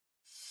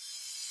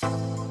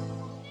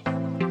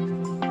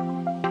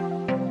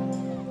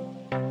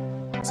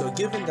So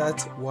given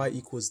that y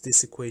equals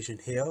this equation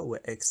here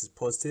where x is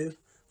positive,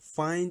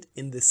 find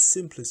in the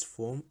simplest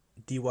form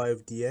dy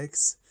of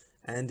dx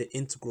and the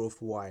integral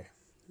of y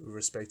with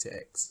respect to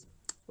x.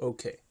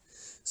 Okay,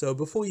 so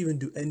before you even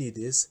do any of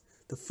this,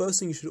 the first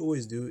thing you should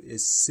always do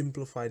is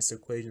simplify this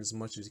equation as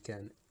much as you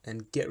can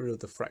and get rid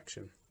of the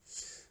fraction.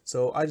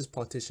 So I just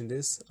partitioned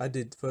this. I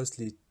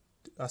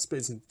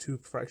split it into two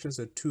fractions,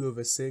 so 2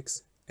 over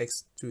 6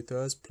 x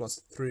 2/3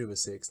 plus 3 over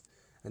 6.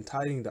 And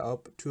tidying that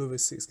up, 2 over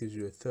 6 gives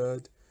you a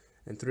third,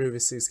 and 3 over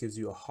 6 gives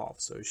you a half.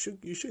 So you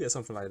should get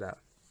something like that.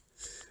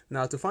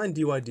 Now to find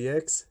dy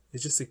dx,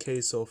 it's just a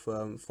case of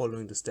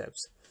following the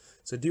steps.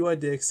 So dy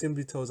dx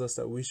simply tells us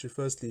that we should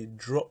firstly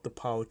drop the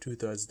power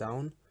 2/3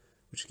 down,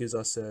 which gives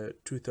us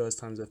 2/3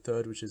 times a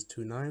third, which is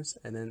 2/9,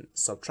 and then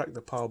subtract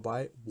the power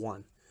by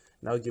 1.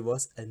 That will give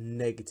us a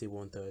negative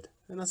 1/3,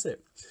 and that's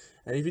it.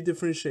 And if you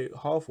differentiate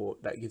half,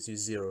 that gives you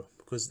 0,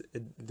 because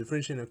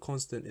differentiating a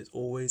constant is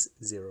always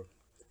 0.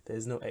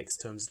 There's no x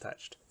terms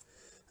attached.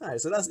 Alright,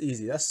 so that's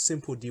easy. That's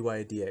simple dy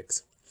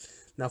dx.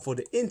 Now for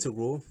the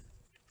integral,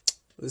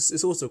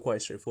 it's also quite a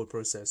straightforward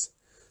process.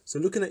 So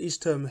looking at each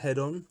term head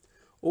on,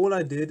 all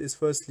I did is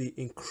firstly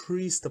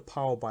increase the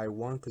power by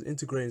 1, because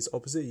integrating is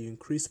opposite. You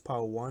increase the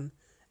power 1,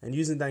 and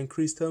using that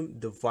increased term,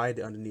 divide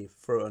it underneath,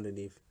 throw it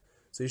underneath.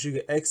 So you should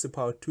get x to the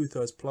power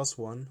 2/3 plus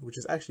 1, which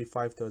is actually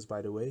 5/3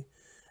 by the way,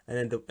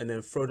 and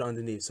then throw it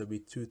underneath, so it'll be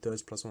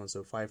 2/3 plus 1,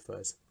 so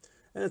 5/3.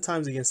 And then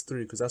times against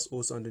 3, because that's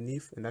also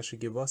underneath, and that should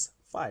give us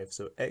 5.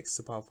 So x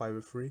to the power 5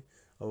 over 3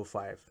 over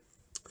 5.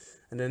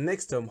 And then the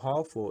next term,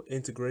 half, or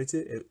integrate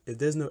it. If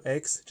there's no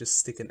x, just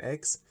stick an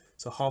x.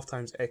 So half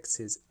times x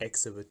is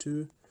x over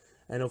 2.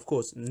 And of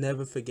course,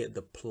 never forget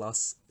the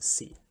plus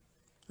c.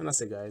 And that's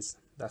it, guys.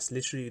 That's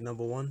literally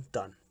number 1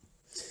 done.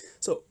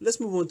 So let's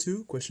move on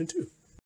to question 2.